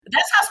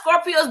That's how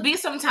Scorpios be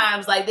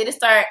sometimes. Like they just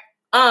start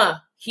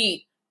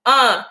heat,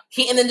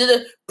 heat, and then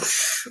just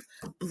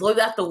blow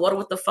you out the water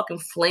with the fucking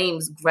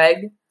flames,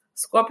 Greg.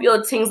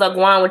 Scorpio things like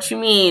Guan, what you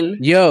mean?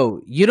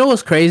 Yo, you know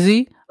what's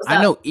crazy? What's I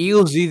up? know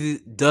Eels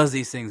does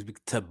these things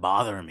to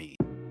bother me.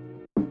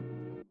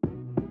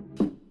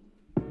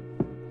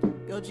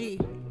 Yo, G,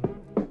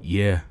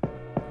 Yeah,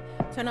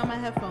 turn on my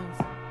headphones.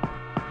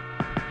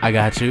 I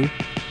got you.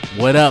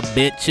 What up,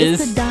 It's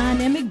bitches? a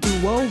dynamic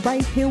duo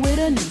right here with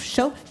a new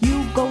show.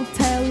 You go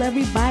tell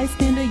every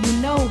bystander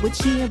you know. With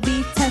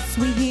G&B tests,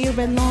 we here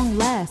at long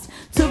last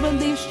to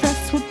relieve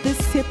stress with this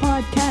hip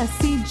podcast.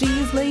 CG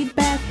is laid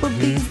back, but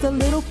B's a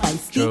little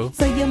feisty. True.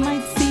 So you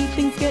might see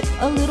things get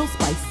a little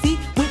spicy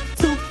with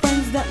two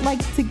friends that like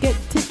to get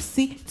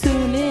tipsy.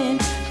 Tune in.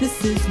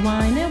 This is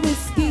Wine and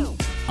Whiskey.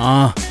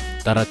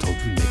 Thought I told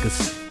you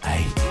niggas.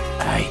 Hey,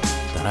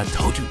 thought I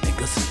told you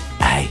niggas.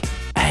 Hey,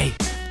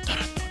 thought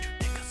I told you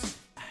niggas.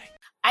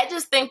 I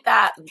just think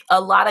that a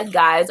lot of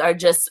guys are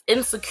just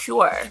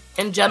insecure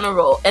in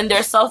general, and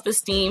their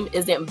self-esteem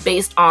isn't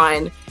based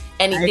on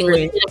anything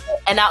legitimate.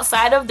 And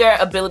outside of their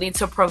ability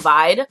to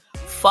provide,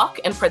 fuck,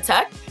 and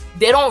protect,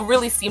 they don't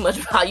really see much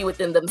value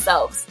within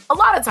themselves. A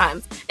lot of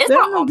times. It's They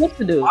not don't know what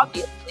to do.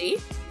 obviously,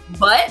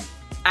 but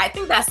I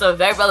think that's a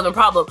very relevant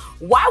problem.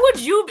 Why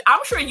would you? I'm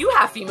sure you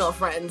have female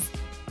friends.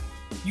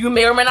 You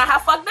may or may not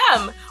have fucked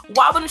them.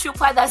 Why wouldn't you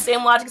apply that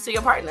same logic to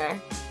your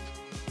partner?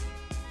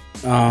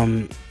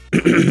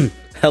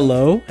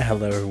 Hello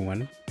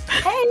everyone.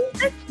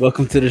 Hey,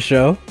 Welcome to the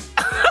show.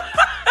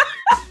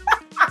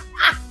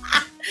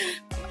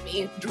 let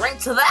me drink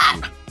to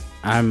that.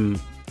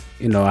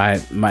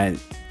 My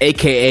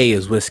AKA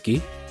is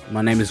Whiskey.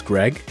 My name is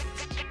Greg.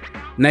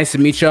 Nice to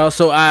meet y'all.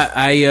 So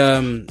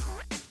I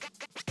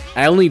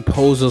only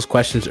posed those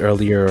questions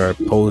earlier, or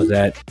posed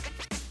that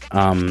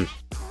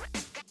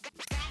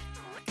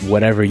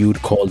whatever you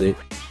would call it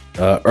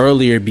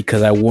earlier,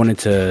 because I wanted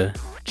to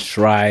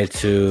try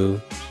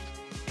to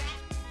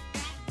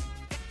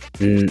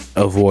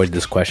avoid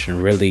this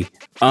question. Really,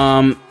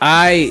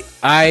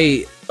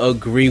 I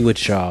agree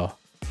with y'all.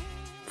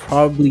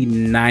 Probably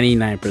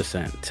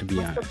 99%, to be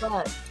honest.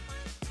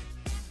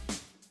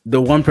 The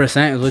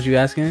 1% is what you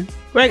asking?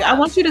 Greg, I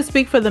want you to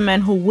speak for the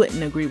men who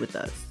wouldn't agree with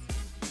us.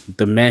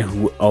 The men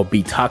who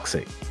be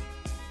toxic.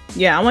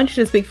 Yeah, I want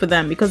you to speak for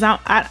them, because I'm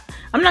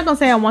not gonna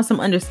say I want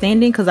some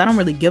understanding, because I don't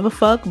really give a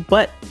fuck.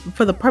 But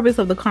for the purpose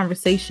of the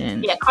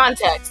conversation, Yeah,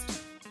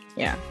 context.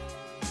 yeah.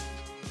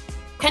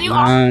 Can you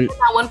also put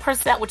that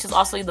 1%, which is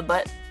also the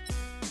butt?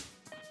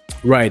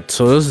 Right.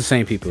 So those are the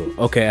same people.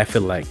 Okay, I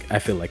feel like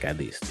at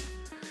least.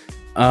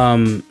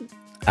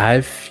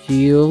 I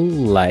feel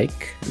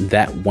like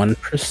that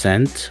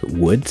 1%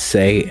 would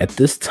say at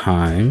this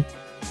time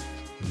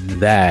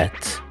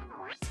that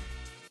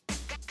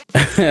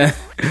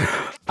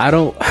I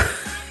don't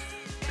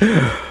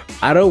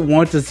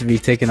want this to be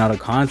taken out of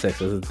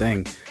context as a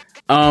thing.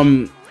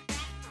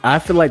 I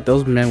feel like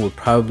those men would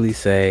probably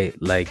say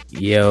like,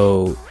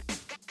 yo,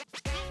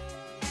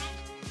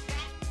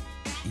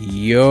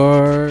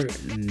 you're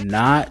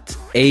not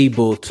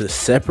able to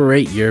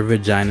separate your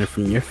vagina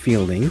from your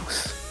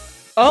feelings.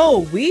 Oh,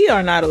 we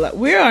are not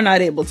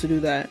able to do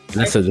that.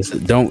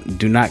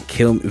 Do not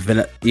kill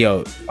me.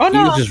 Yo, Oh,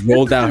 no. you just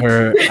rolled out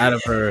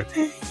of her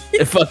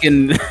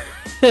fucking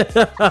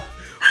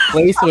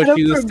place where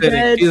she was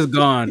sitting. She's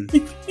gone.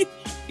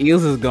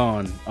 Eels is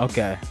gone.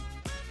 Okay.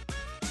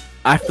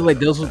 I feel like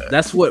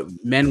that's what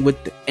men would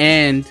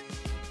and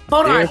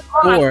Hold on.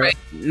 Right?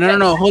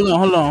 no, hold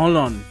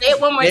on. Say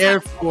it one more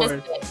Therefore,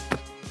 time.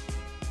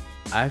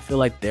 I feel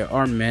like there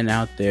are men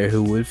out there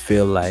who would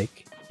feel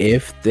like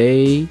if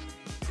they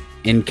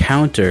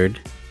encountered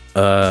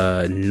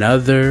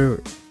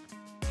another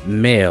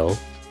male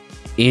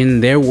in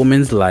their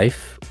woman's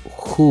life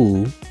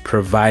who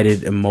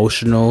provided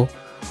emotional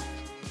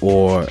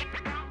or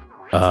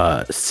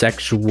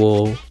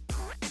sexual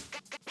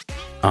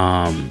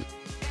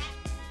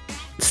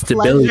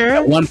stability Pleasure?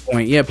 at one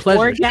point,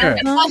 Orgasm?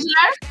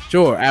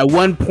 sure, at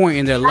one point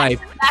in their life,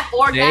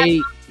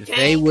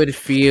 they would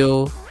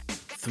feel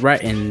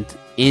threatened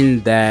in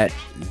that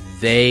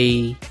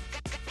they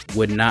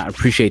would not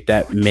appreciate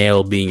that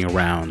male being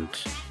around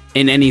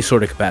in any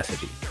sort of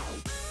capacity.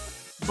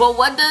 But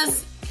what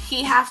does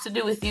he have to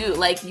do with you?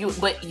 Like you're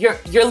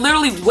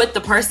literally with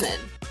the person.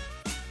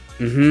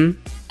 Mm-hmm.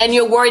 And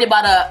you're worried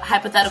about a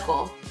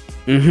hypothetical.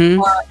 Mm-hmm.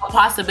 Or a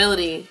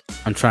possibility.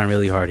 I'm trying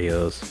really hard,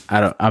 Eos.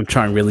 I'm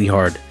trying really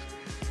hard.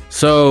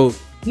 So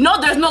No,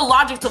 there's no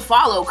logic to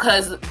follow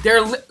because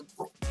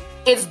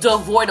it's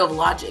devoid of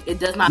logic. It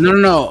does not.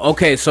 No.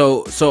 Okay,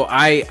 so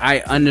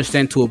I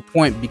understand to a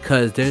point,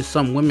 because there's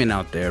some women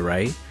out there,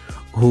 right,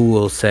 who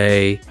will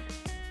say,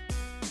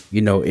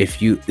 you know,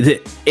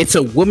 it's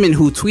a woman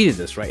who tweeted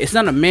this, right? It's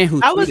not a man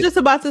who tweeted. I was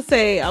gonna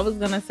say.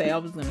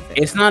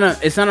 It's not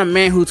a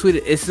man who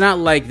tweeted. It's not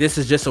like this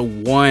is just a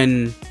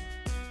one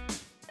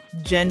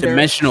Gender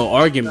dimensional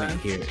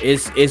argument here.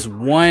 It's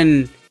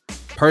one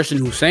person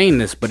who's saying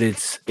this, but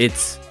it's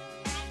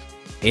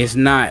it's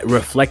not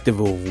reflective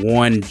of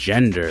one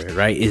gender,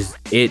 right?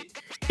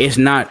 it's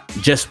not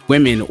just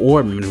women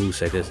or men who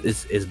say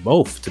this. It's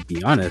both, to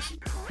be honest.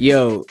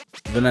 Yo,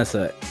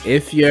 Vanessa,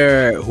 if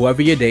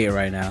whoever you're dating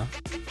right now,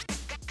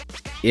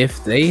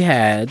 if they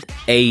had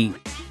a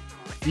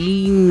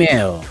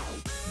female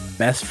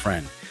best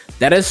friend,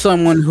 that is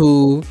someone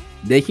who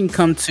they can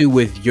come to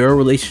with your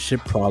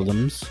relationship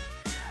problems.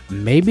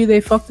 Maybe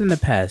they fucked in the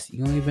past.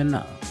 You don't even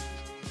know,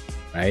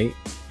 right?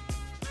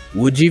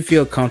 Would you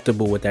feel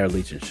comfortable with that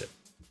relationship?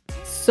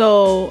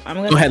 So I'm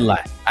gonna go ahead,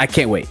 lie. I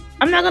can't wait.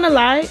 I'm not gonna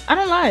lie. I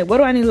don't lie. What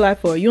do I need to lie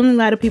for? You only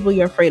lie to people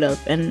you're afraid of,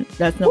 and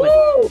that's nobody.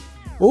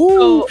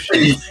 Ooh. So,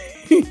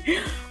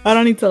 I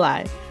don't need to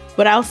lie,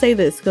 but I'll say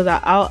this because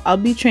I'll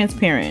be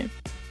transparent.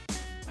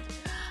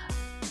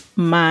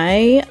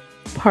 My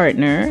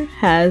partner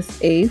has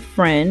a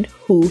friend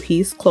who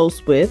he's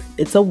close with.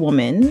 It's a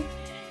woman.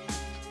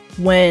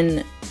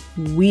 When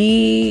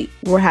we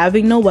were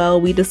having Noelle,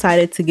 we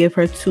decided to give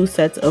her 2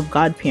 sets of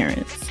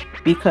godparents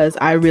because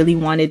I really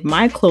wanted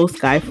my close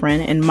guy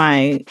friend and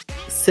my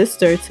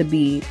sister to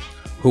be.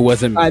 Who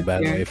wasn't me, by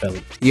the way, fella.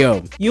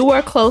 Yo, you were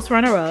a close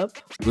runner-up.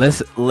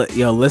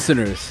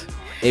 Listeners,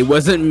 it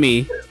wasn't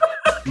me.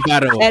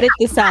 Edit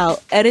this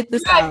out.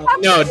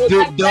 No,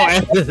 don't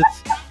edit this.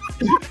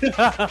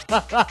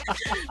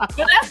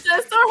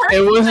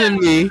 It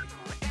wasn't me.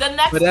 The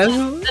next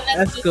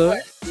that's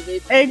good.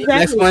 Exactly.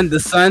 Next one, the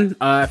son.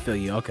 I feel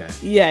you. Okay.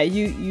 Yeah,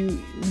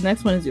 you.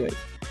 Next one is yours.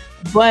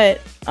 But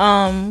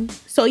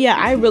so yeah,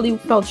 I really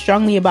felt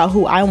strongly about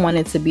who I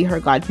wanted to be her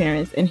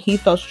godparents, and he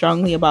felt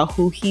strongly about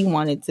who he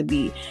wanted to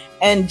be.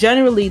 And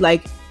generally,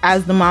 like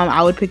as the mom,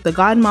 I would pick the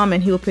godmom,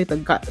 and he would pick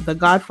the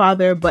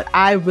godfather. But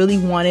I really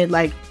wanted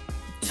like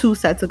 2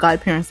 sets of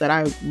godparents that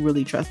I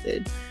really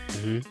trusted.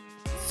 Mm-hmm.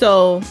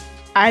 So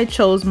I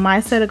chose my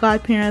set of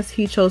godparents.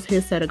 He chose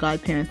his set of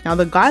godparents. Now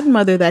the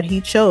godmother that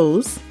he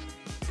chose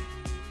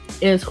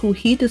is who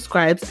he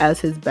describes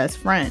as his best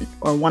friend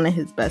or one of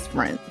his best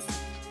friends.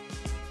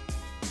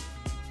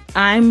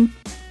 I'm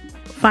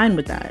fine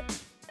with that.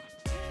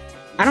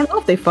 I don't know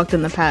if they fucked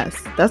in the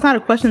past. That's not a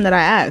question that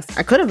I asked.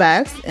 I could have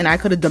asked and I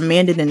could have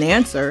demanded an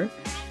answer,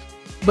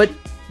 but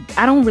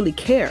I don't really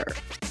care.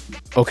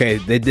 Okay,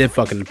 they did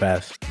fuck in the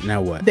past.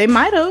 Now what? They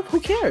might have. Who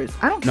cares?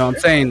 I don't care. No, I'm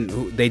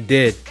saying they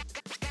did.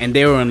 And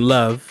they were in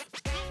love.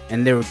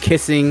 And they were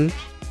kissing.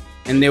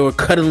 And they were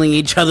cuddling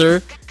each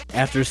other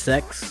after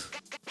sex.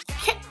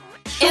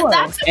 Sure.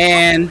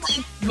 And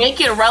make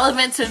it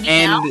relevant to me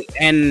now.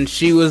 And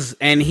he was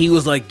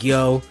like,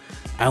 yo,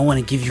 I want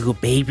to give you a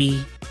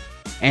baby.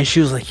 And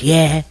she was like,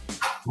 yeah,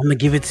 I'm gonna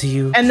give it to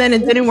you. And then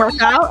it didn't work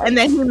out. And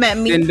then he met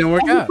me. It didn't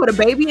work out. He put a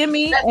baby in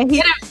me. And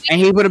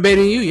he put a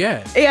baby in you,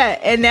 yeah. Yeah,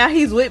 and now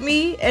he's with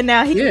me. And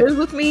now he lives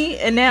with me.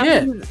 And now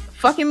he's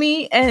fucking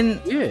me.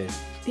 And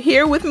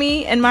here with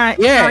me and my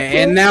kids,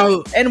 and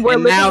now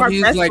living our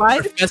he's best like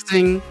life.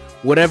 Professing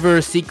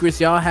whatever secrets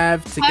y'all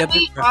have together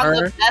for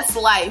her. The best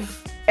life.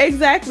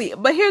 Exactly.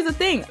 But here's the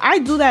thing. I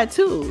do that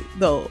too,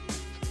 though.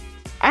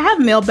 I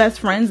have male best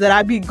friends that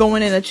I be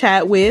going in a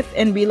chat with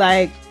and be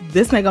like,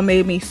 this nigga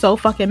made me so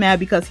fucking mad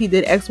because he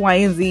did X, Y,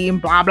 and Z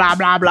and blah, blah,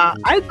 blah, blah.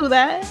 I do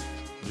that.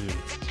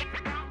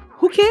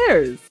 Who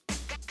cares?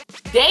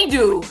 They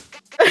do.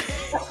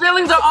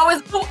 Feelings are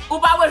always,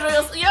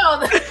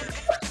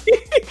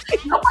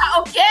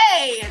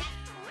 okay.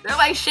 They're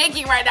like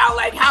shaking right now,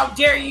 like, how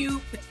dare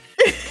you?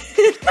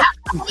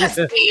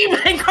 Esteem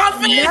and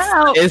confidence.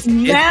 It's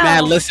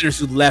mad listeners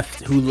who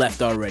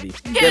left already.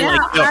 Yeah,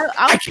 like,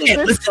 I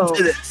can't listen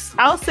to this.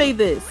 I'll say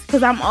this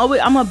because I'm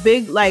a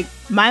big, like,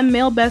 my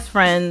male best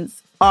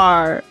friends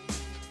are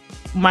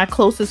my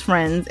closest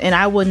friends, and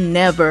I would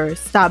never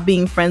stop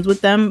being friends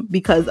with them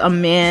because a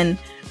man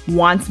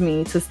wants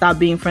me to stop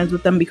being friends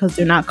with them because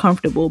they're not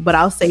comfortable. But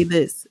I'll say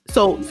this.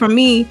 So for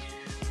me,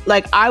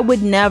 like, I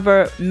would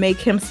never make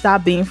him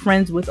stop being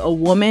friends with a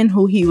woman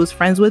who he was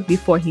friends with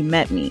before he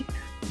met me.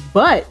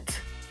 But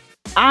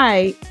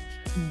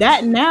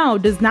that now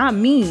does not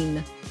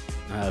mean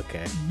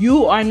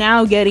you are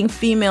now getting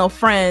female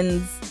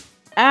friends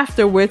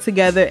after we're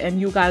together and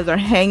you guys are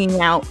hanging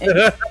out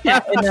and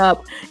chatting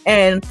up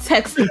and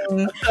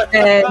texting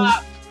and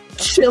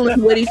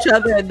chilling with each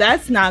other.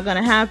 That's not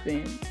gonna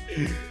happen.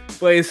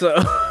 Wait, so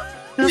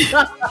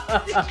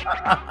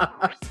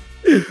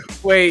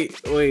Wait.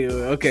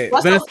 Okay.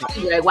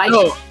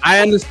 No, I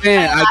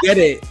understand. I get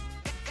it.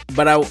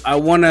 But I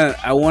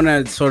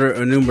wanna sort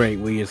of enumerate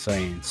what you're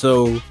saying.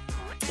 So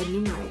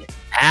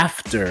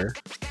after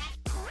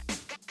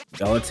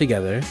y'all are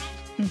together,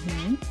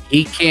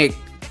 he can't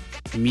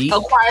meet a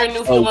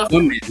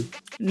woman.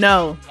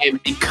 No.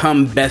 And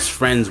become best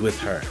friends with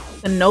her.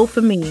 A no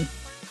for me.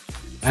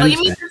 So you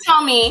mean to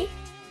tell me,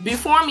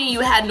 before me, you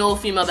had no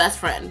female best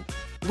friend.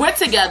 We're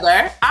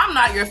together. I'm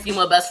not your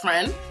female best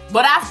friend.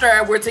 But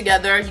after we're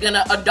together, you're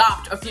gonna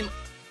adopt a female.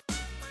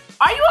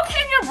 Are you okay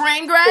in your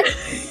brain, Greg?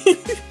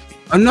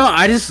 No,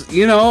 I just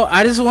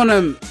want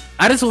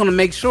to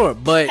make sure.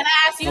 But can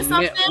I ask you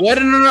something?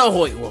 No.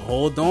 Wait, well,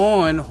 hold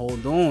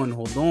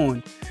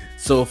on.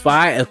 So if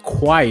I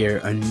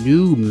acquire a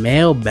new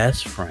male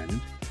best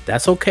friend,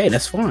 that's okay.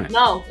 That's fine.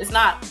 No, it's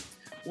not.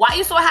 Why are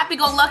you so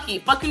happy-go-lucky?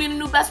 Fuck, you need a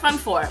new best friend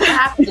for? What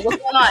happened? What's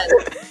going on?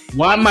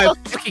 Why am I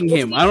fucking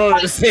him? I don't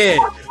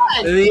understand.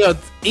 Yo,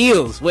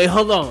 Eels, wait,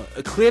 hold on.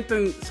 Clear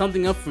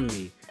something up for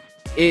me.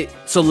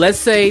 So let's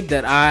say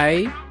that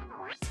I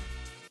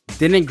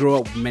didn't grow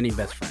up with many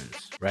best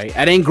friends, right?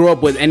 I didn't grow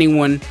up with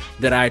anyone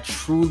that I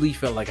truly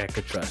felt like I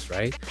could trust,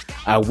 right?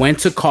 I went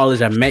to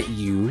college, I met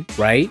you,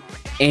 right?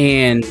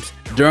 And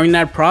during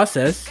that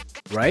process,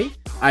 right,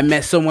 I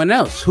met someone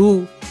else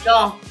who...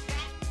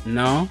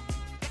 No?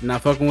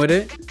 Not fucking with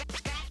it?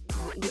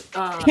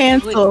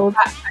 Canceled.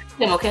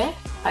 Okay?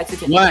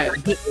 Why?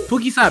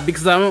 Pookie, stop,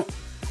 because I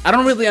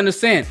don't really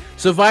understand.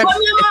 So if I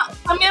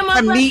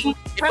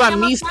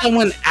meet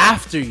someone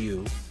after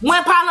you...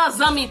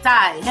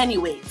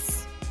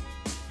 anyways.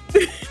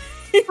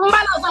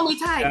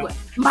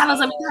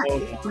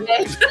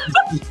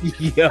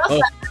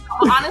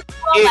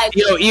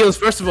 Yo, Eels,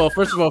 first of all,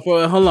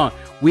 hold on.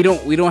 We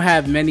don't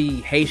have many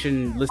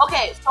Haitian listeners.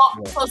 Okay,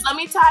 so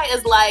Zamitai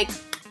is like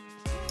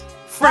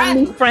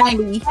friendly.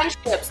 Like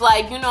friendships,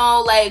 like, you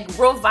know, like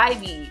real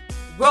vibey,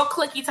 real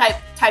clicky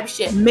type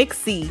shit.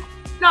 Mixy.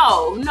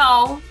 No.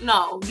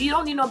 You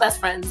don't need no best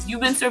friends. You've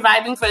been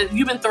thriving for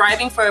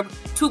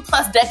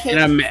 2+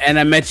 decades. And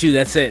I met you.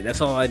 That's it. That's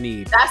all I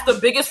need. That's the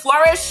biggest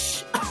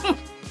flourish.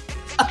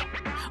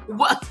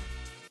 What?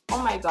 Oh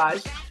my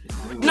gosh.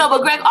 No,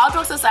 but Greg, all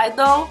jokes aside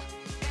though,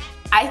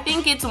 I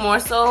think it's more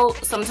so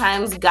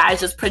sometimes guys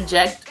just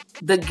project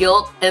the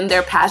guilt and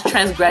their past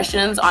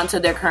transgressions onto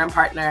their current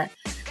partner.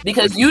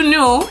 Because you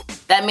knew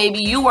that maybe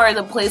you were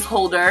the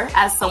placeholder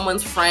as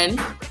someone's friend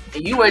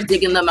and you were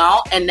digging them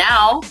out, and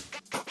now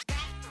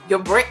your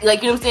break,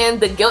 like, you know what I'm saying,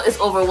 the guilt is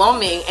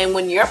overwhelming, and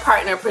when your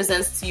partner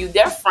presents to you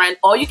their friend,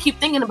 all you keep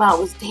thinking about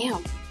was,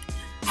 damn,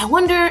 I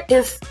wonder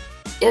if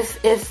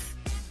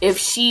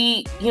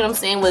she, you know what I'm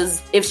saying,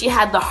 if she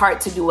had the heart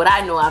to do what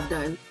I know I've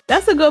done.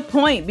 That's a good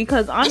point,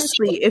 because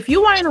honestly, if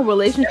you are in a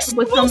relationship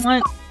with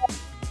someone...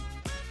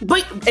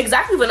 But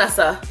exactly,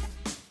 Vanessa.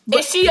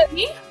 Is she a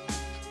me?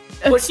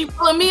 Was she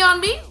pulling me on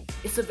me?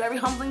 It's a very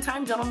humbling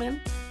time, gentlemen.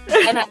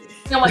 And I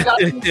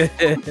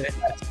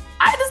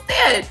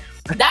understand.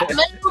 That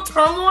mental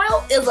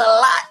turmoil is a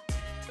lot.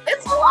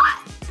 It's a lot.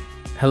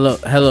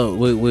 Hello.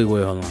 Wait,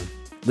 hold on.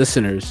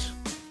 Listeners,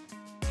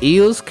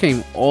 Eels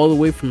came all the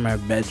way from our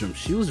bedroom.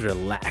 She was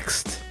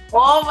relaxed.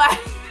 Oh my.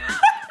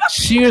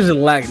 She was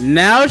relaxed.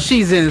 Now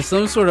she's in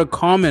some sort of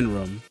common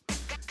room.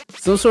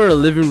 Some sort of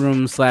living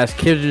room /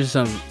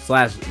 kitchen /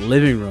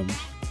 living room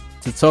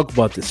to talk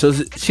about this. So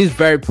she's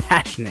very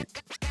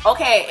passionate.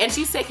 Okay, and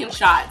she's taking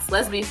shots.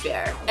 Let's be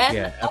fair. And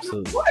yeah,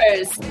 absolutely.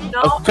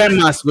 Of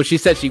course. But she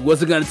said she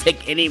wasn't going to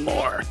take any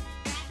more.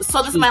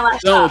 So this is my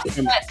last shot.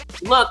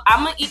 Look,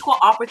 I'm an equal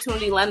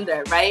opportunity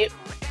lender, right?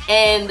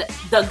 And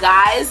the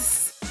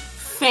guys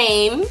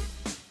feign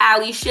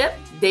allyship.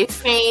 They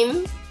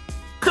feign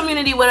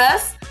community with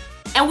us.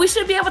 And we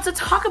should be able to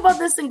talk about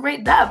this in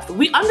great depth.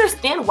 We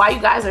understand why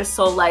you guys are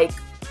so, like,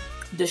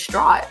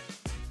 distraught.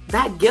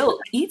 That guilt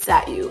eats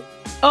at you.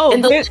 Oh,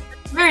 and the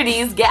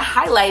insecurities get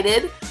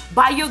highlighted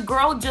by your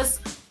girl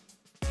just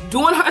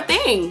doing her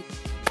thing.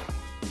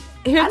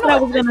 Here's what I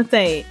was going to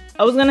say.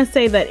 I was going to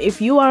say that if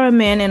you are a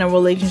man in a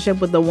relationship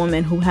with a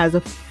woman who has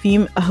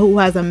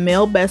a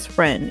male best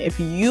friend, if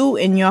you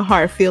in your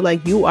heart feel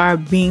like you are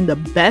being the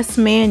best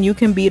man you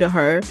can be to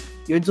her,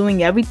 you're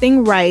doing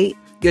everything right,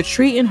 you're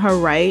treating her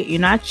right,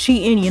 you're not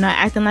cheating, you're not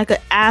acting like an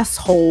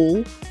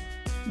asshole,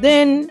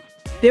 then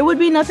there would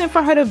be nothing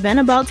for her to vent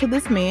about to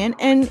this man,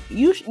 and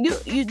you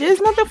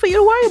there's nothing for you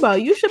to worry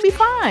about. You should be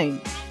fine.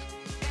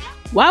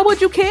 Why would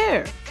you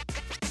care?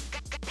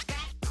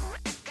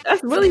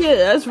 That's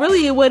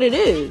really what it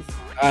is.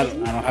 I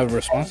don't have a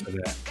response to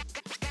that.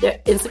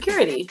 The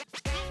insecurity.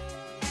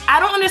 I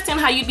don't understand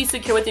how you'd be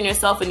secure within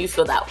yourself and you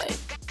feel that way.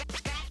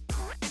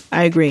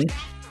 I agree.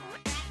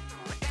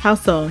 How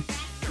so?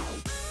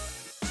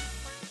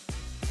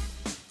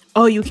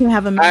 Oh, you can't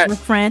have a male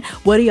best friend.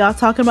 What are y'all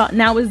talking about?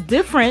 Now it's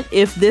different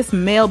if this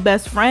male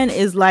best friend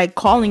is like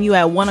calling you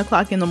at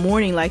 1:00 in the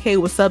morning, like, "Hey,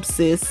 what's up,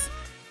 sis?"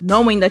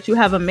 Knowing that you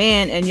have a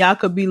man and y'all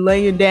could be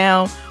laying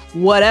down,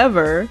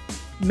 whatever.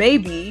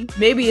 Maybe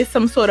it's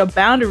some sort of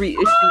boundary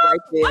issue right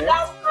there.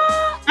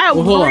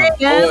 Hold on.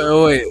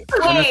 Wait.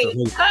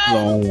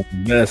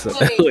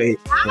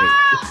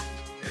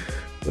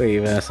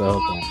 Vanessa,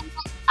 hold on.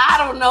 I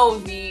don't know,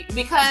 V,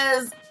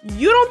 because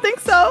you don't think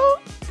so.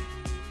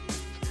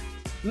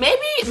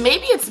 Maybe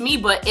it's me,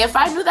 but if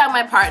I knew that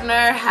my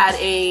partner had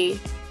a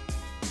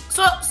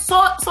so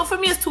for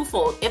me it's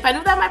twofold. If I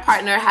knew that my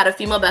partner had a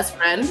female best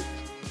friend,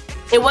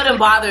 it wouldn't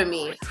bother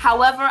me.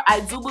 However, I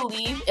do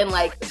believe in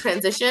like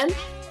transition.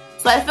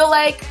 So I feel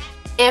like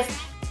if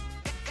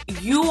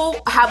you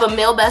have a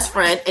male best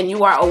friend and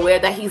you are aware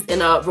that he's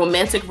in a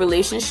romantic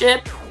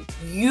relationship,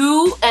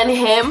 you and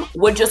him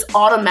would just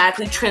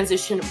automatically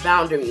transition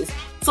boundaries.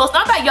 So it's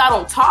not that y'all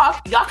don't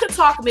talk. Y'all could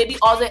talk maybe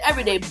all day,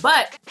 every day,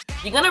 but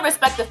you're going to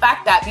respect the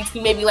fact that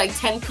between maybe like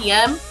 10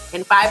 p.m.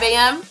 and 5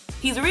 a.m.,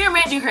 he's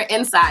rearranging her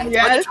inside.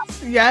 Yes.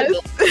 You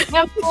know what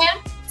I'm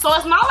saying? So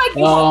it's not like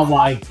oh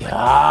my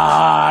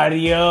god,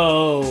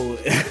 yo.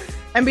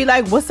 And be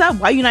like, what's up?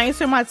 Why you not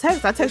answering my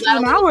text? I texted you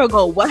an hour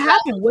ago. What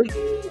happened? What?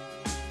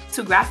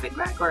 Too graphic,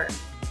 Greg, or?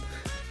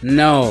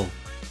 No.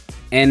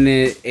 And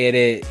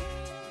it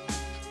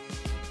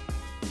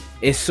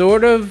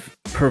sort of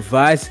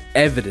provides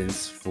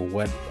evidence for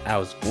what I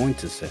was going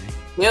to say.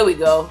 There we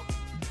go.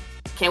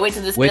 Can't wait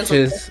to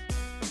discuss.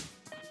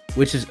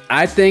 Which is,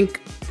 I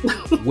think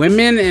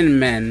women and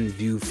men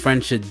view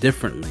friendship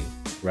differently,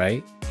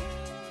 right?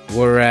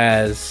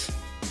 Whereas,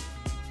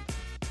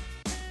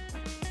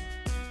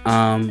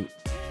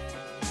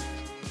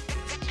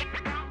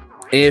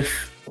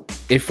 if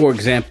for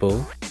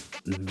example,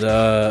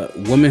 the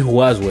woman who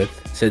I was with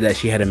said that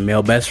she had a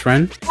male best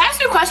friend. Can I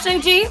ask you a question,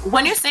 G?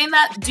 When you're saying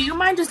that, do you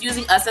mind just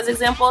using us as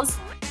examples?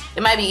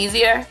 It might be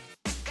easier.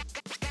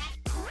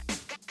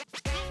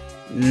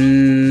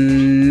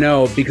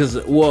 No, because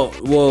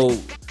well,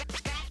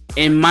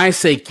 in my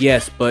sake,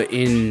 yes, but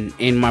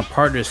in my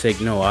partner's sake,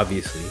 no,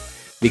 obviously,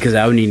 because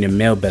I would need a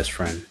male best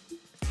friend.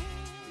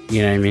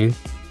 You know what I mean?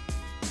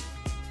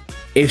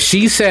 If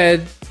she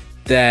said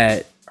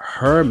that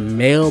her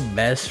male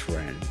best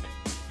friend,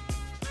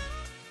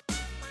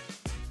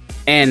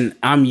 and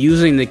I'm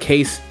using the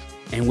case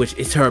in which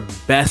it's her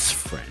best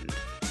friend,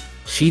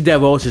 she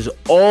divulges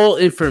all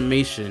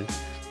information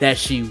that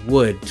she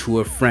would to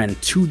a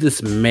friend, to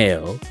this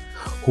male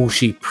who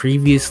she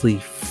previously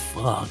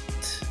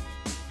fucked.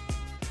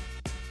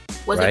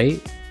 Right?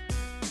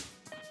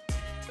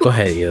 Go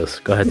ahead, Yos.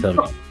 Go ahead, tell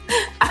me.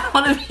 I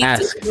want to be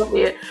ask.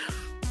 Here.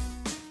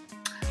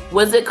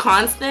 Was it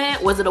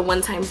constant? Was it a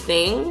one-time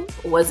thing?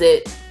 Was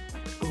it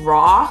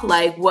raw?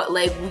 Like what?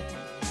 Like,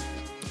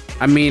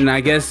 I mean,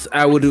 I guess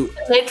I would do.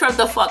 The nature of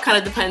the fuck kind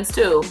of depends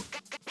too.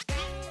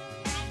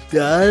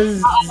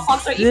 Does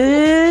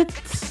it?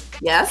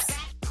 Yes.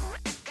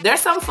 There's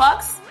some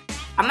fucks.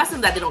 I'm not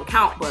saying that they don't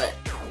count, but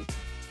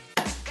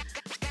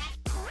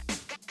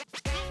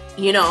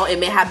you know, it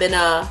may have been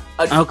a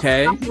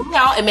okay.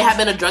 It may have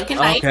been a drunken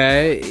night.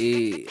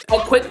 Okay. A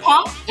quick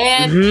pump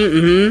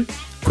and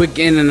quick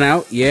in and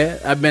out. Yeah,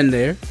 I've been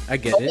there. I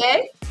get it.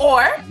 Okay.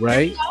 Or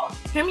right.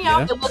 Hear me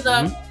out. It was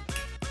a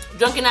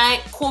drunken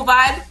night, cool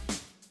vibe.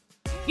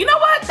 You know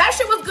what? That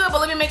shit was good, but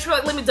let me make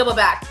sure. Let me double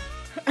back.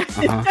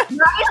 That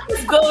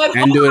was good.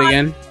 And do it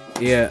again.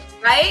 Yeah.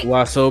 Right.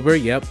 While sober.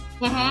 Yep.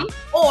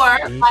 Or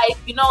like,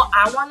 you know,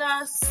 I want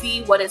to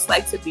see what it's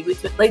like to be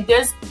with you. Like,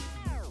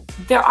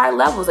 there are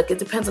levels. Like, it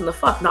depends on the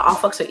fuck. Not all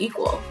fucks are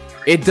equal.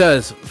 It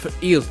does. For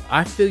Eels,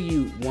 I feel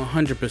you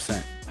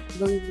 100%.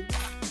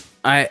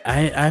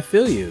 I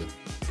feel you.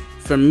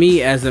 For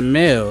me as a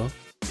male,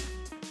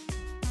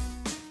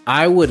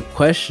 I would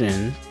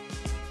question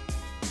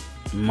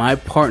my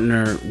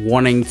partner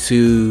wanting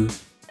to.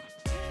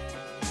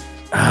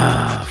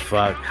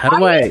 Fuck. How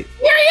do I?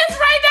 Serious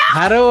right now?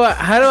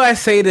 How do I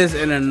say this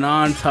in a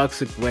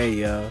non-toxic way,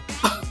 yo?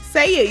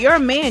 Say it. You're a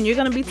man. You're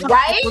gonna be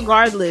toxic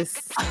regardless.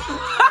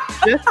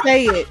 Just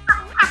say it,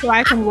 so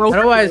I can roll.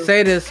 How do I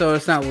say this so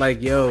it's not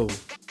like, yo?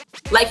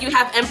 Like you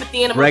have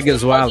empathy and Greg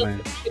is wilding.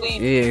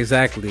 Yeah,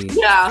 exactly.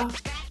 Yeah.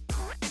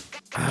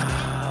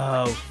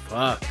 Oh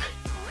fuck.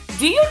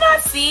 Do you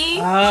not see?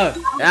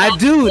 I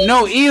do.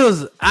 No,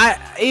 Eels.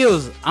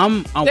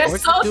 I'm They're working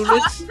so through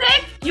toxic.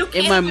 this You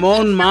in my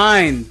own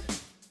mind.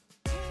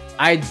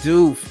 I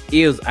do,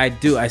 Eels. I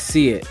do. I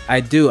see it.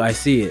 I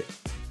see it.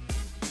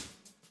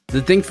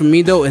 The thing for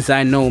me though is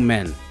I know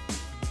men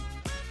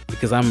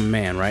because I'm a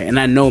man, right? And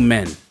I know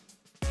men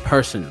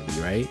personally,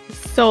 right?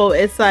 So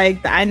it's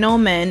like I know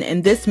men,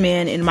 and this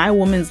man in my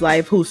woman's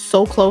life who's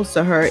so close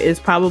to her is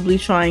probably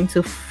trying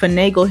to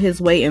finagle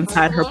his way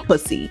inside her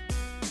pussy.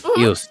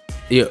 Eels.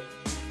 Yeah,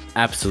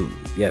 absolutely.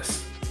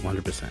 Yes,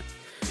 100%.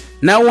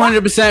 Not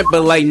 100%,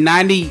 but like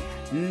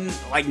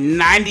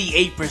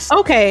 98%.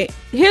 Okay,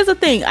 here's the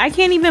thing. I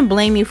can't even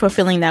blame you for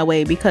feeling that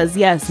way because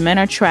yes, men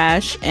are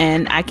trash,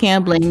 and I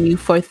can't blame you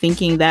for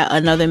thinking that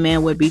another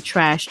man would be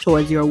trash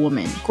towards your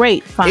woman.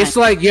 Great, fine. It's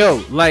like,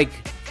 yo, like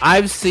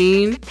I've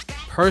seen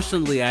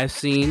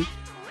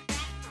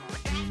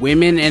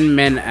women and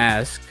men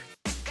ask,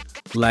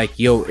 like,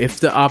 yo, if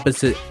the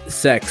opposite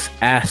sex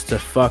asked to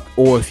fuck,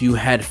 or if you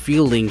had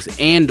feelings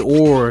and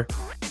or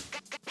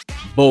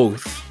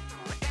both,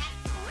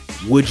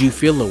 would you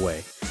feel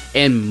away?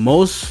 And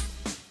most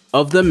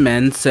of the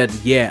men said,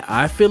 yeah,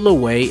 I feel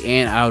away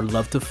and I would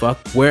love to fuck.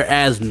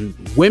 Whereas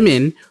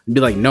women would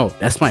be like, no,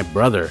 that's my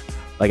brother.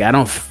 Like, I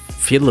don't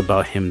feel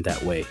about him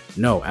that way.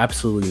 No,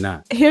 absolutely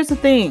not. Here's the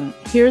thing.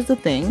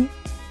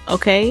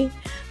 Okay?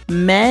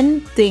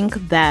 Men think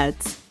that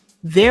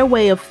their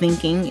way of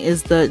thinking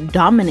is the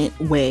dominant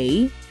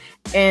way,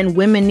 and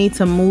women need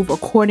to move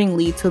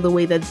accordingly to the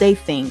way that they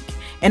think.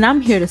 And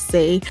I'm here to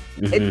say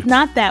it's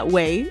not that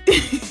way.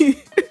 Can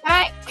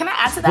I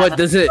add to that? But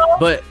does it?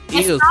 But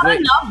it's not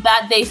enough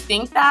that they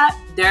think that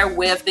their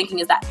way of thinking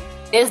is that.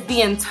 It's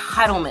the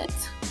entitlement.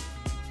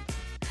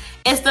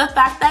 It's the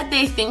fact that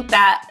they think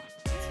that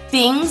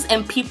things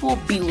and people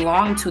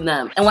belong to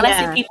them. And when I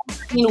say people,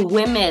 I mean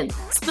women,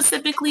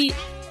 specifically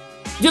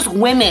just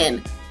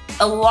women.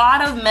 a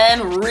lot of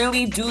men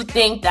really do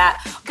think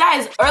that.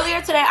 Guys,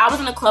 earlier today, I was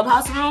in a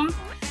Clubhouse room,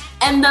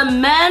 and the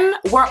men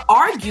were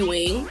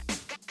arguing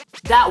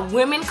that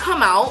women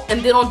come out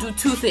and they don't do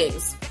three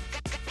things.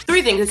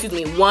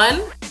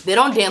 One, they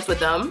don't dance with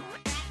them.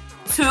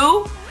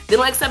 Two, they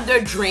don't accept their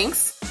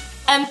drinks.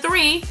 And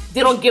three, they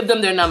don't give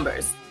them their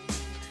numbers.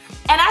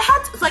 And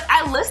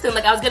I listened,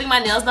 I was getting my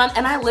nails done,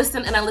 and I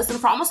listened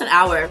for almost an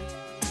hour.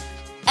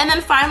 And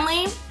then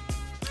finally,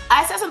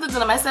 I said something to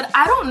them. I said,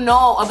 I don't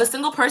know of a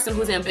single person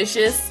who's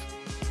ambitious,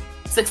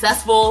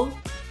 successful,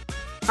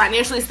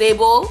 financially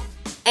stable,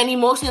 and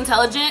emotionally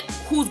intelligent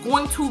who's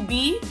going to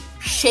be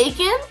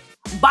shaken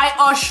by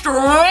a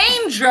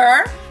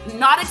stranger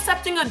not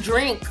accepting a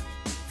drink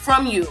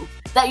from you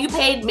that you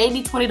paid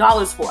maybe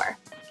 $20 for.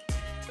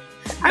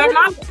 They're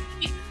not,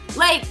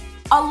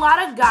 a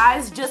lot of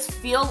guys just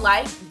feel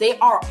like they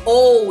are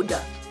owed,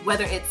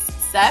 whether it's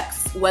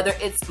sex, whether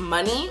it's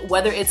money,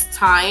 whether it's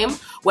time,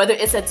 whether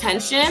it's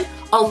attention.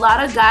 A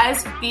lot of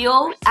guys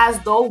feel as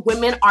though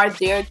women are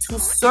there to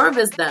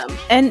service them.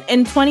 And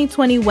in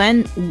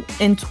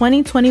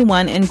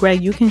 2021, and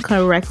Greg, you can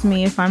correct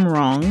me if I'm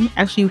wrong.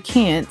 Actually, you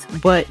can't,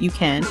 but you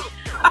can.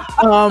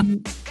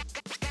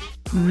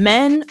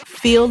 Men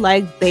feel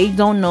like they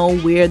don't know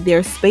where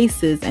their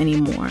space is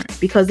anymore,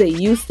 because it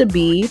used to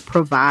be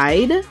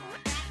provide,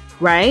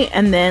 right?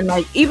 And then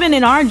even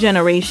in our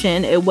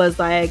generation, it was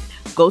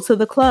go to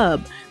the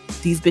club.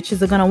 These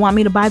bitches are gonna want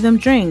me to buy them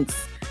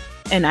drinks.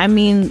 And I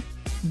mean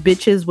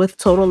bitches with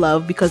total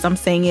love, because I'm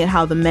saying it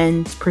how the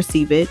men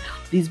perceive it.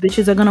 These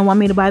bitches are gonna want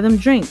me to buy them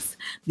drinks.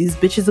 These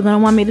bitches are gonna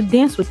want me to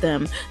dance with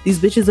them. These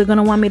bitches are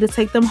gonna want me to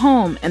take them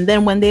home. And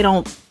then when they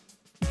don't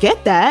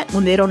get that,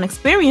 when they don't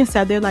experience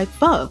that, they're like,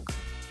 fuck,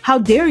 how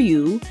dare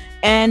you?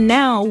 And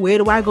now where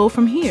do I go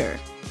from here?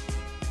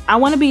 I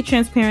want to be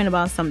transparent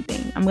about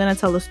something. I'm gonna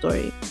tell a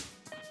story.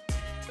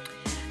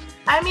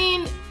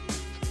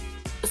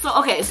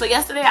 So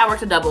yesterday I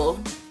worked a double,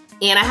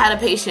 and I had a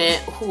patient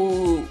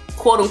who,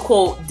 quote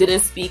unquote,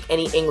 didn't speak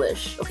any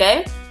English,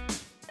 okay?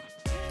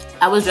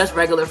 I was dressed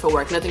regular for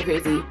work, nothing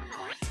crazy.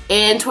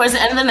 And towards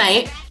the end of the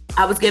night,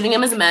 I was giving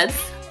him his meds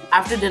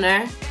after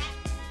dinner,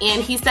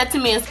 and he said to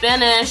me in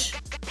Spanish,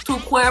 tu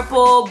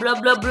cuerpo, blah,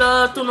 blah,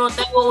 blah, tu no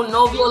tengo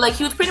novio.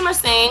 He was pretty much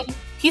saying,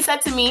 he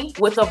said to me,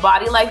 with a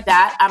body like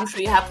that, I'm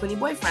sure you have plenty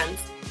boyfriends.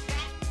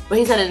 But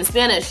he said it in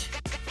Spanish.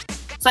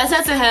 So I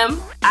said to him,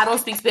 I don't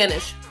speak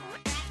Spanish.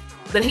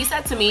 Then he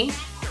said to me,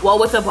 well,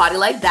 with a body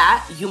like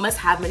that, you must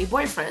have many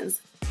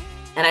boyfriends.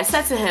 And I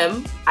said to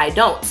him, I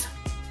don't.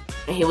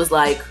 And he was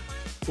like,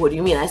 what do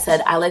you mean? I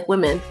said, I like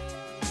women.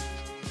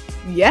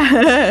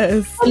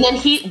 Yes. And then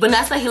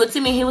Vanessa, he looked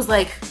at me, he was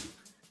like,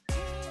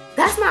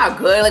 that's not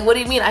good. What do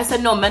you mean? I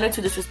said, no, men are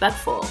too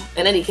disrespectful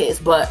in any case,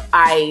 but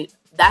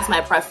that's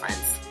my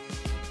preference.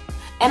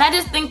 And I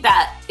just think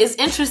that it's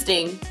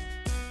interesting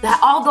that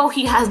although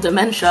he has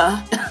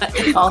dementia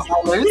and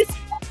Alzheimer's,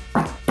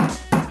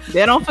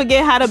 they don't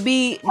forget how to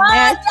be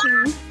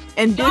nasty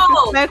and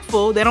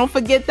disrespectful. They don't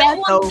forget that,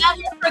 though. They will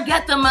never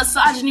forget the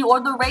misogyny or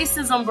the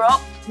racism, bro.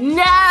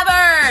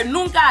 Never.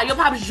 Nunca. Yo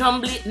papi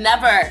jambli.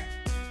 Never.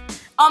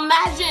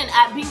 Imagine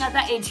being at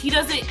that age, he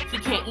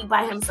can't eat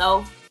by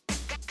himself.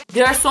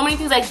 There are so many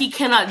things that he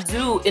cannot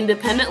do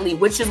independently,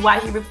 which is why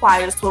he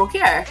requires total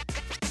care.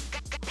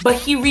 But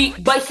he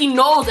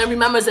knows and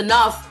remembers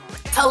enough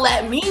to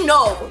let me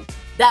know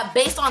that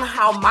based on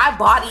how my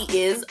body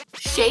is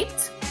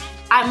shaped,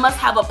 I must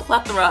have a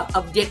plethora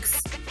of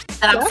dicks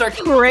that I'm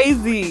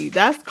circulating.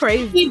 That's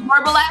crazy. He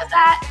verbalized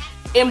that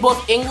in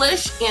both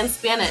English and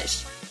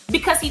Spanish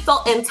because he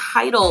felt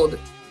entitled.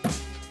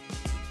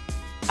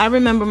 I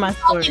remember my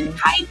story.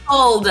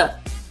 Entitled.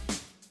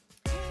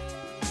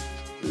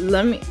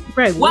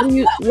 Greg, what are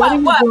you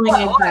doing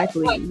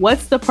exactly?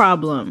 What's the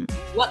problem?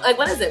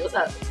 What is it? What's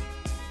up?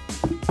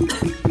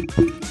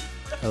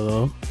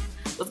 Hello?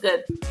 What's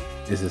good?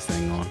 Is this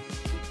thing on?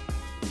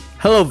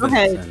 Hello,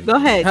 Vincent. Go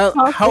ahead.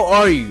 How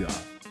are you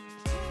guys?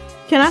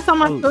 Can I tell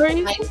my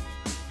story? But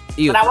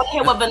I want to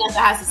hear what Vanessa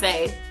has to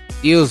say.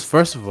 Eels,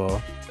 first of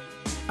all,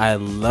 I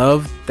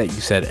love that you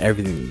said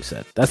everything you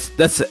said. That's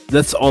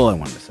all I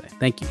wanted to say.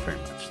 Thank you very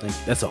much. Thank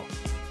you. That's all.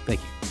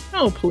 Thank you.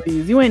 Oh,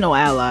 please. You ain't no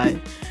ally.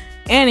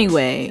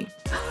 Anyway.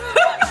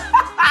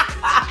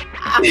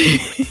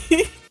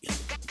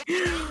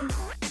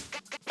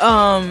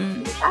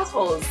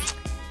 Assholes.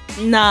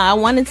 Nah, I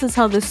wanted to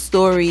tell this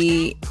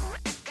story.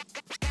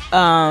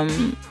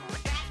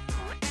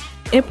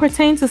 It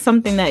pertains to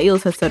something that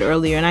Eels had said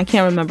earlier, and I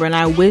can't remember, and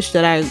I wish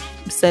that I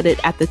said it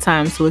at the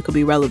time so it could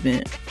be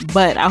relevant.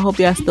 But I hope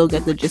y'all still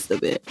get the gist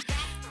of it.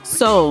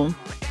 So,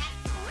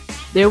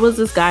 there was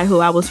this guy who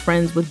I was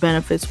friends with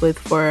benefits with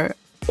for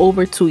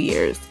over 2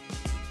 years.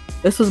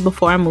 This was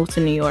before I moved to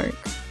New York.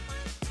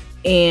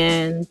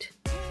 And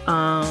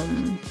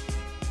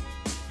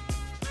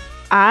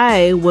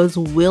I was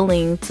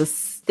willing to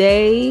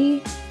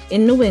stay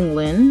in New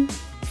England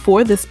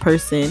for this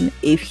person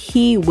if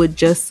he would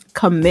just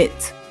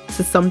commit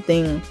to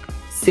something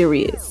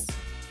serious.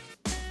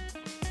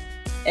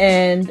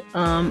 And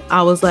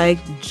I was like,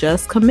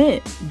 just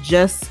commit.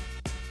 Just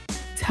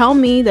Tell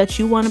me that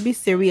you want to be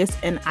serious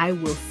and I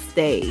will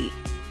stay.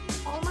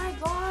 Oh my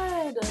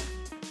God.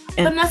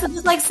 And Vanessa,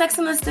 just like Sex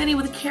in the City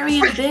with Carrie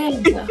and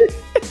Big.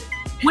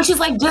 Which is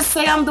like, just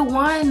say I'm the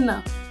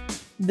one.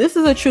 This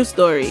is a true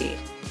story.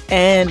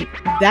 And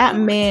that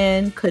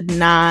man could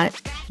not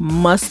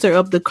muster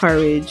up the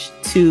courage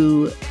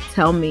to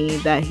tell me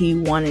that he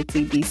wanted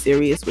to be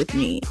serious with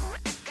me.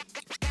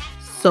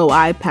 So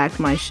I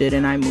packed my shit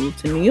and I moved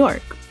to New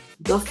York.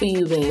 Good for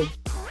you, babe.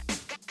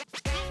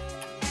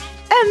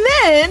 And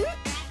then...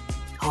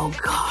 Oh,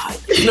 God.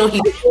 No,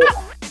 he didn't.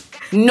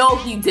 No,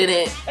 he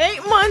didn't.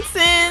 8 months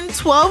in,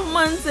 12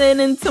 months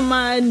into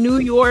my New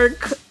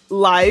York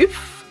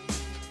life,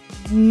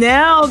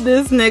 now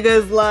this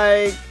nigga's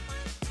like,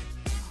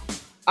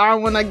 I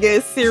want to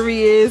get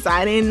serious.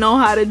 I didn't know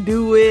how to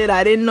do it.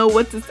 I didn't know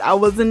what to... I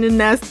wasn't in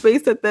that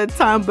space at that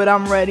time, but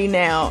I'm ready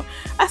now.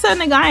 I said,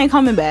 nigga, I ain't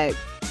coming back.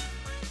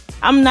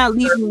 I'm not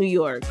leaving New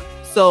York.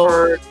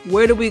 So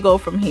where do we go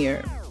from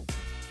here?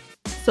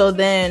 So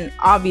then,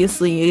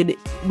 obviously,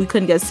 we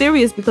couldn't get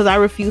serious because I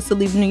refused to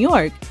leave New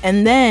York.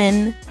 And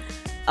then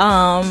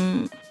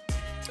I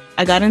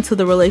got into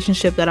the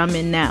relationship that I'm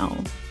in now.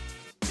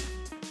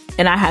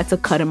 And I had to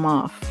cut him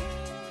off.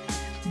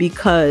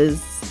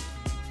 Because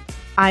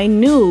I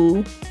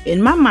knew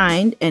in my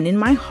mind and in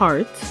my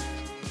heart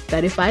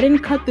that if I didn't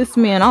cut this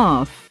man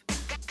off,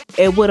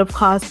 it would have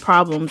caused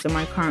problems in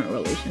my current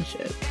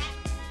relationship.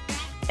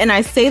 And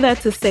I say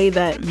that to say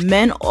that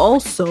men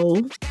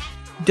also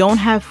don't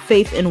have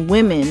faith in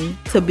women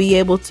to be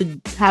able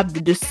to have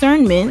the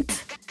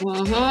discernment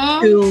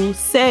to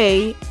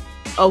say,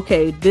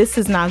 okay, this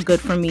is not good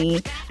for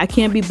me. I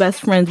can't be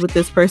best friends with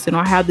this person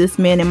or have this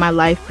man in my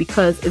life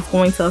because it's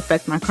going to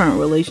affect my current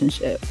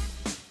relationship.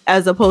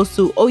 As opposed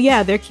to, oh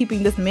yeah, they're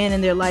keeping this man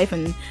in their life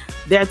and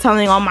they're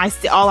telling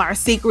all our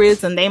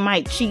secrets and they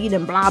might cheat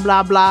and blah,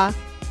 blah, blah.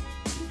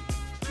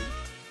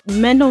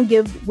 Men don't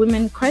give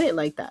women credit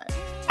like that.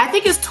 I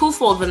think it's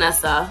twofold,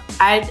 Vanessa.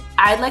 I'd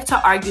like to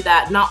argue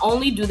that not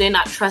only do they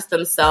not trust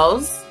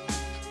themselves,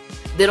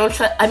 they don't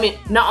trust. I mean,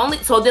 they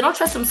don't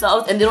trust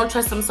themselves, and they don't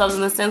trust themselves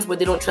in the sense where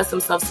they don't trust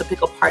themselves to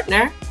pick a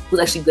partner who's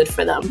actually good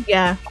for them.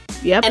 Yeah.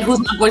 Yep. And who's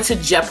not going to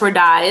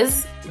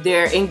jeopardize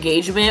their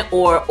engagement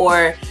or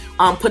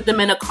put them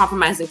in a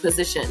compromising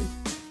position.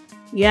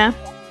 Yeah.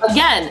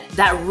 Again,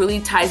 that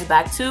really ties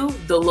back to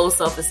the low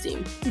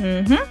self-esteem.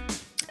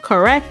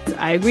 Correct.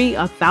 I agree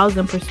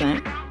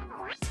 1,000%.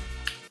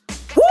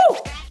 Woo!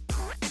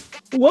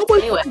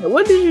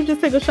 What did you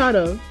just take a shot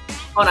of?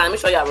 Hold on, let me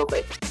show y'all real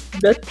quick.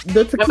 The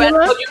tequila?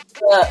 Remember I told you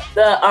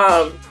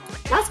the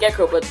not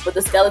scarecrow, but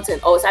the skeleton.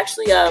 Oh, it's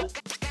actually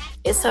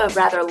it's a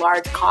rather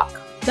large cock.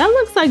 That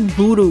looks like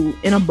voodoo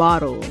in a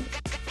bottle.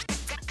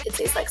 It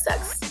tastes like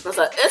sex. It's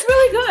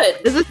really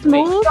good. Is it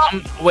smooth?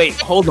 Wait,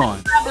 hold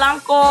on.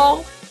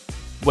 Blanco.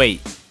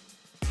 Wait.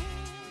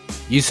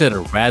 You said a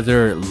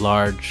rather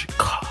large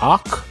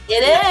cock?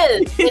 It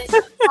is. It's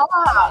a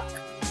cock.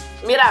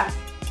 Mira.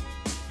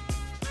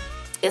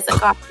 It's a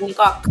cock. Un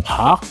cock.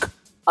 Cock?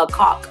 A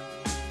cock.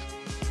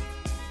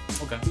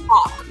 Okay.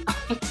 Cock.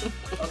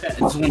 Okay.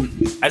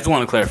 I just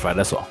want to clarify.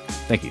 That's all.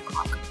 Thank you.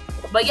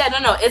 But yeah,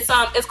 no. It's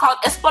called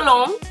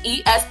Espolón.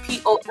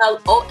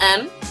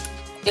 Espolon.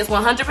 It's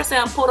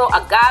 100% puro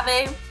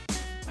agave,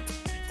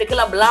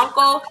 tequila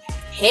blanco,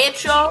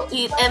 hecho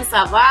y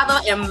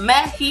ensavado en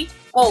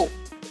Mexico.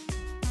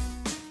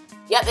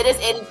 Yep, it is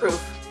 80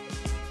 proof.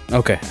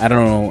 Okay, I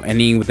don't know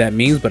any what that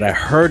means, but I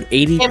heard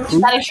 80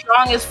 proof. That is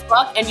strong as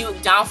fuck, and you're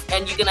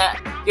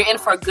in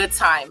for a good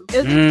time.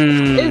 Is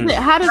it?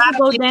 How does it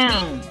go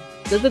down?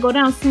 Does it go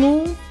down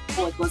smooth?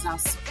 Oh, it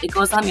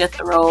goes down your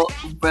throat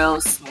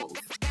real smooth.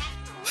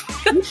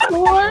 You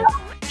sure?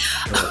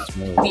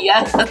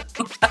 Yes.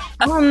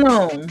 I don't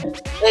know.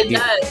 It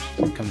does.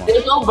 Come on.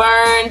 There's no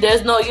burn.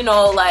 There's no,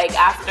 like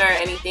after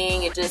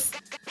anything. It just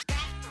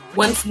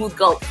one smooth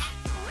gulp.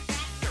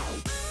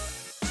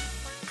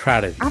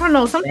 Proud of you. I don't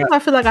know. Sometimes I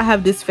feel like I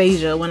have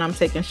dysphagia when I'm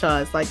taking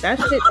shots. Like that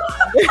shit.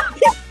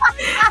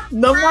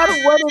 No matter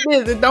what it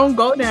is, it don't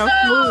go down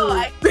smooth.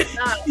 I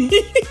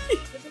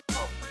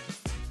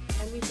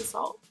need the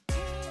salt.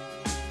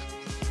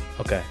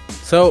 Okay.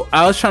 So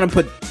I was trying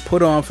to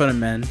put on for the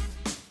men.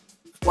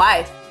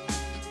 Why?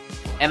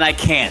 And I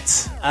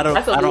can't. I don't.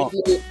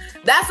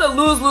 That's a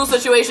lose-lose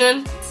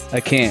situation. I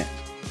can't.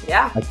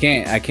 Yeah.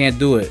 I can't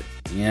do it.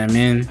 You know what I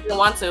mean? You don't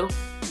want to.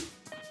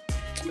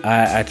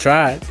 I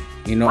tried.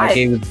 Why? I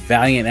gave a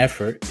valiant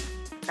effort.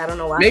 I don't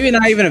know why. Maybe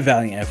not even a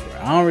valiant effort.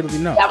 I don't really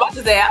know. Yeah, I'm about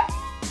to say that.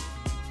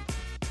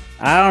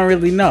 I don't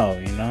really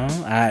know.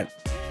 I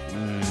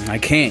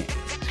can't.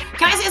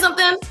 Can I say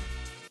something?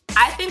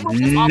 I think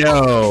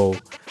no.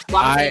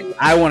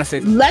 I want to say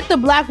something. Let the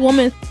black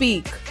woman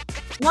speak.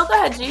 No, go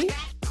ahead, G.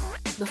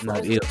 No,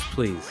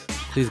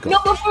 please go. No,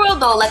 but for real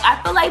though, like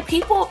I feel like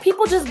people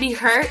just be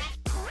hurt,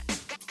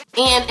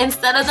 and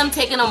instead of them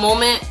taking a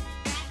moment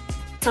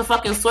to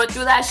fucking sort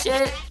through that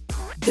shit,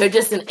 they're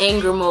just in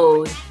anger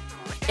mode,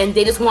 and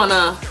they just want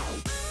to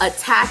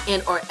attack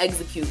and or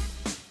execute.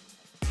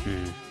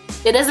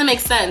 It doesn't make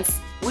sense.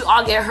 we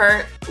all get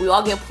hurt. We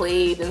all get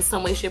played in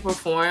some way, shape, or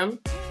form.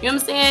 You know what I'm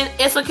saying?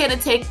 It's okay to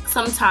take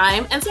some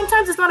time. And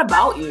sometimes it's not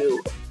about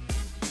you.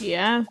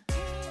 Yeah.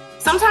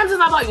 Sometimes it's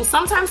not about you.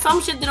 Sometimes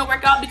some shit didn't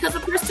work out because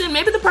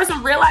maybe the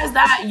person realized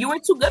that you were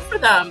too good for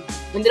them.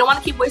 And they don't want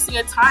to keep wasting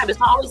your time. It's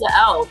not always an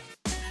L.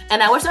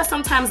 And I wish that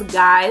sometimes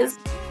guys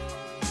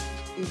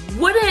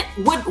would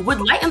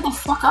lighten the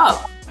fuck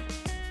up.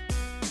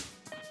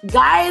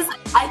 Guys,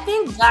 I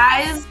think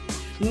guys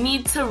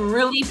need to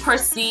really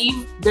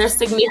perceive their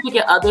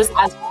significant others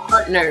as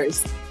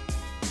partners.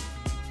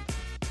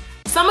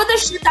 Some of the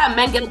shit that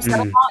men get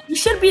upset about, you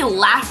should be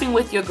laughing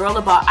with your girl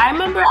about. I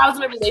remember I was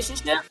in a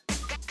relationship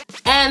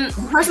and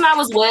the person I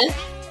was with,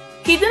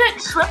 he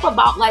didn't trip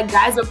about like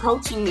guys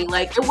approaching me.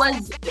 Like it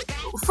was,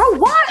 for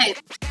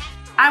what?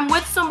 I'm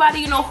with somebody,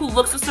 you know, who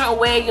looks a certain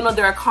way, you know,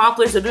 they're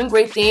accomplished, they're doing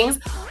great things.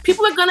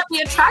 People are gonna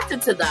be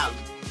attracted to them.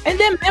 And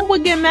then men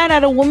would get mad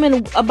at a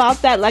woman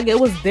about that, like it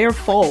was their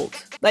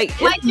fault. Like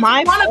it's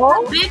my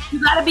fault. Bitch, you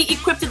gotta be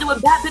equipped to deal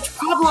with bad bitch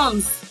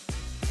problems.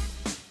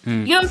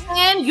 You know what I'm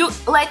saying? You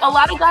like a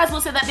lot of guys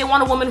will say that they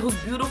want a woman who's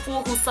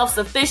beautiful, who's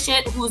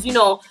self-sufficient, who's, you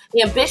know,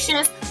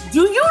 ambitious.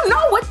 Do you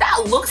know what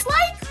that looks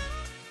like?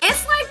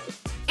 It's like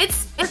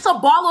it's a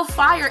ball of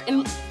fire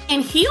in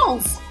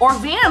heels or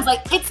Vans.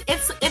 Like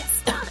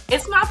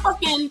it's not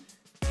fucking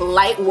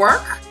light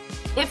work.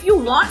 If you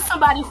want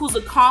somebody who's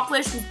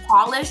accomplished, who's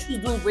polished, who's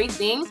doing great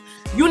things,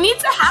 you need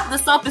to have the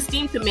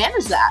self-esteem to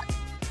manage that.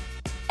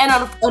 And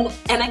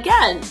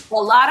again, a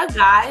lot of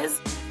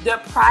guys, their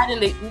pride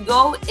and their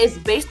ego is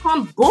based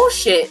on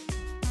bullshit.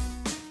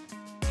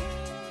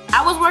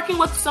 I was working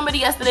with somebody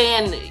yesterday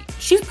and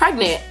she's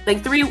pregnant,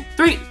 like three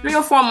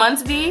or 4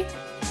 months, V,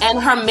 and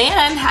her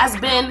man has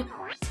been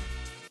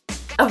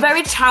a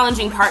very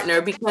challenging partner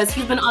because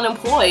he's been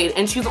unemployed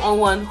and she's the only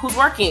one who's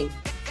working.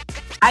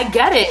 I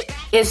get it.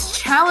 It's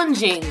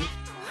challenging,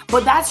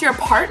 but that's your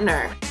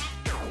partner.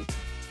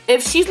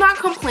 If she's not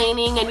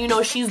complaining and, you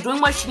know, she's doing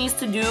what she needs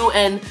to do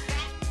and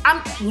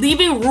I'm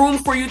leaving room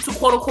for you to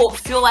quote unquote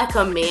feel like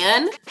a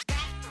man,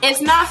 it's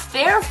not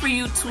fair for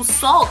you to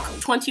sulk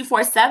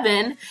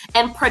 24/7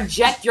 and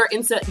project your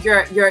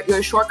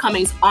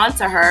shortcomings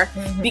onto her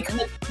because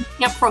you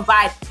can't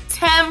provide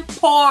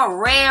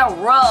temporarily.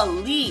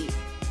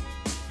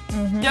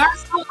 There are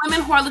some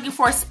women who are looking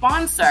for a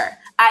sponsor.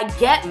 I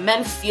get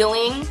men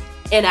feeling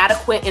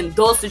inadequate in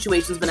those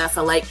situations,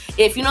 Vanessa. Like,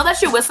 if you know that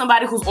you're with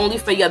somebody who's only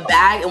for your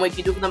bag and what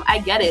you do for them, I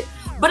get it.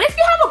 But if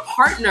you have a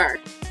partner,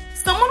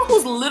 someone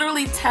who's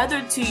literally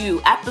tethered to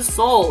you at the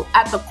soul,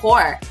 at the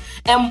core,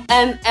 and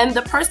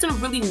the person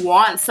really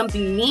wants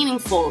something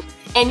meaningful,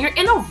 and you're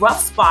in a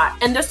rough spot,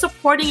 and they're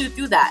supporting you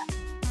through that,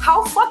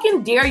 how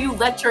fucking dare you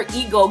let your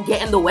ego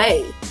get in the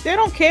way? They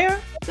don't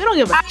care. They don't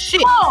give a shit.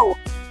 Know.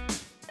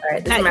 All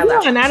right, this is my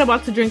last. You're not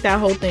about to drink that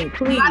whole thing,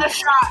 please. Not a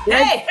shot.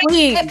 Hey,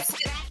 please.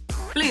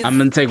 Please. I'm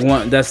gonna take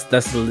one. This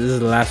is the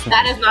last one.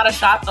 That is not a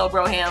shot, though,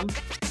 Broham.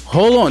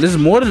 Hold on, this is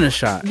more than a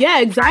shot.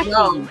 Yeah, exactly.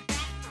 No.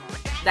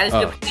 That is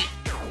good.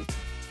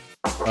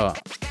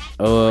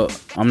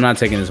 I'm not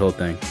taking this whole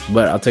thing,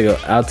 but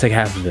I'll take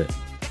half of it.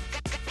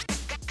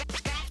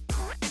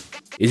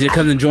 Is your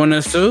cousin joining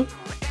us too?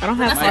 I don't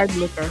have hard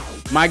liquor.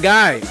 My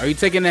guy, are you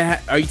taking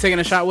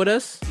a shot with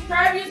us? Sir,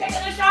 are you taking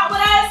a shot with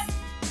us?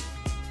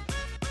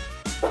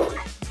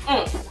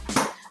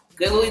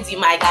 Good Luigi,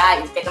 my guy,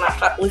 he's taking a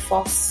shot with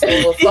us.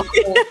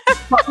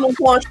 Fucking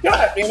one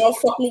shot, you know,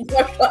 fucking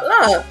one shot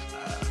love.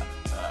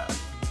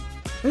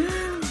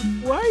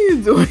 Why are you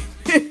doing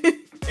this?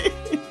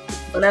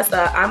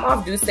 Vanessa, I'm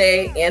off Douce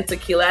and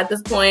tequila at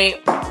this point,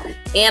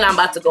 and I'm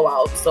about to go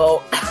out.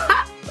 So,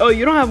 oh,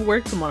 you don't have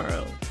work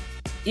tomorrow.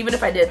 Even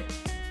if I did,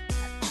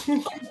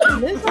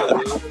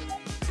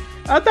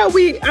 I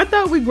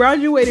thought we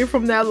graduated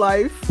from that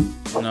life.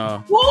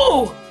 No.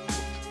 Whoa!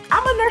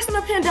 I'm a nurse in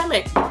a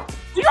pandemic.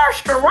 We are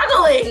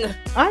struggling.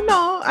 I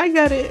know. I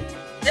get it.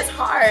 It's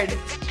hard.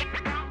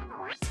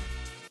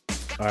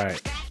 All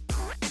right.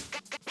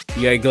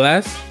 You got a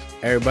glass,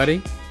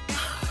 everybody?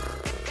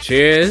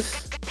 Cheers.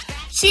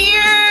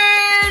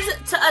 Cheers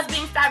to us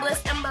being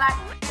fabulous and black.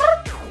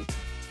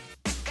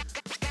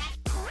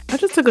 I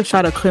just took a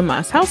shot of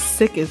Klimas. How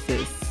sick is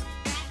this?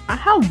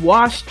 How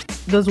washed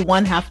does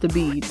one have to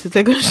be to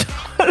take a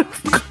shot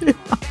of Klimas?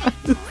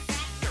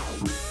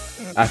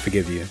 I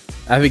forgive you,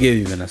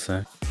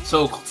 Vanessa.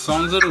 So,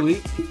 songs of the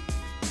week.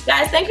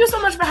 Guys, thank you so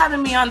much for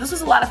having me on. This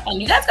was a lot of fun.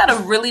 You guys got a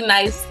really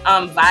nice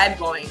vibe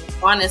going,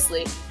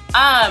 honestly.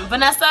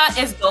 Vanessa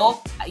is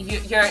dope.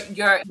 Your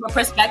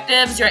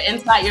perspectives, your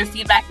insight, your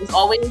feedback is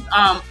always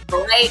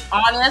bright,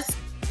 honest,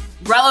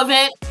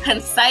 relevant,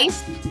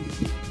 concise,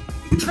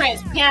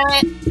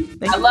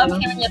 transparent. I love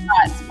hearing your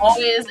thoughts,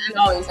 always and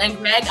always. And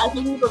Greg, I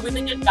think you do a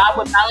really good job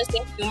with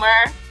balancing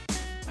humor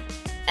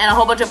and a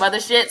whole bunch of other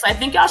shit. So I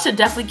think y'all should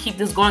definitely keep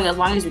this going as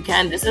long as you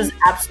can. This is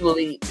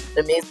absolutely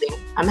amazing.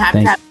 I'm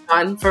happy to have you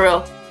on, for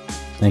real.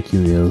 Thank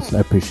you, Reels. I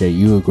appreciate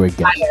you. You're a great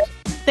guest.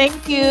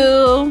 Thank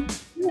you.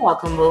 You're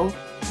welcome, boo.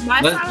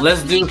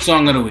 Let's do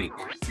song of the week.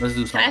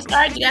 Can I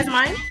start? Do you guys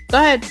mind? Go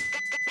ahead.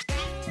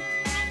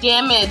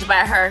 Damage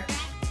by her.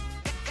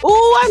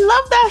 Oh, I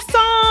love that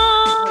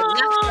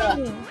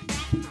song.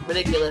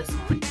 Ridiculous.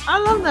 I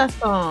love that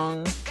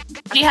song.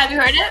 Have you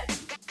heard it?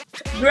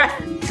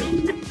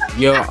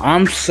 Yo,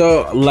 I'm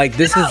so like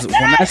this is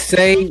when I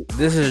say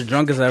this is the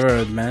drunkest I've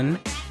ever been.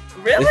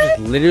 Really? This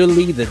is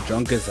literally the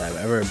drunkest I've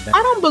ever been.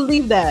 I don't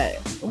believe that.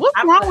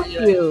 What's wrong with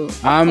you?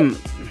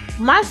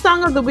 My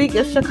song of the week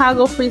is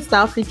Chicago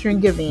Freestyle featuring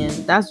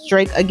Giveon. That's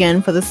Drake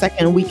again for the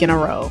second week in a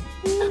row.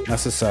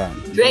 That's a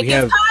song. Drake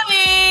is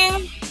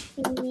coming.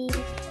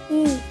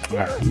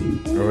 Right.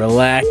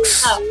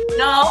 Relax.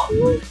 No,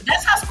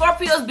 that's how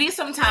Scorpios be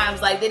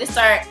sometimes. Like they just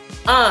start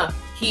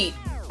heat,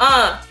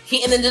 and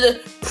then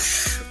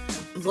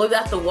blow you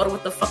out the water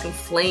with the fucking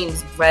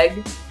flames,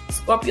 Greg.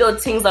 Scorpio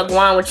things like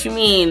one. What you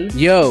mean?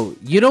 Yo,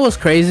 you know what's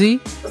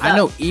crazy? I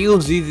know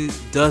Eels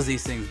does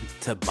these things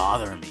to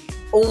bother me.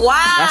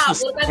 Wow,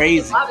 that's what's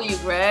crazy. To bother you,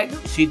 Greg?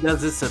 She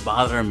does this to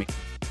bother me.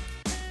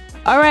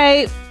 All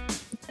right,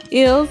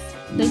 Eels,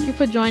 thank you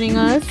for joining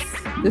us.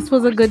 This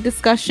was a good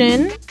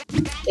discussion.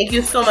 Thank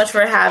you so much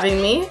for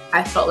having me.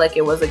 I felt like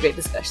it was a great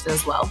discussion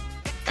as well.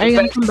 Are you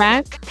gonna come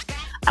back?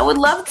 I would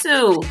love to.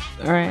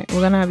 All right,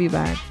 we're gonna have you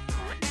back.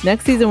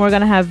 Next season, we're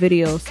gonna have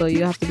video, so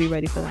you have to be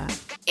ready for that.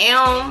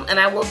 And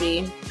I will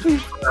be.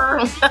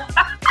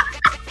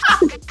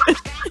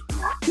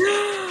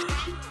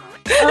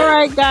 All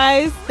right,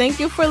 guys. Thank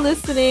you for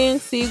listening.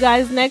 See you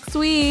guys next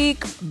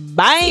week.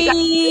 Bye.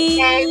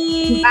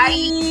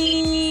 Bye.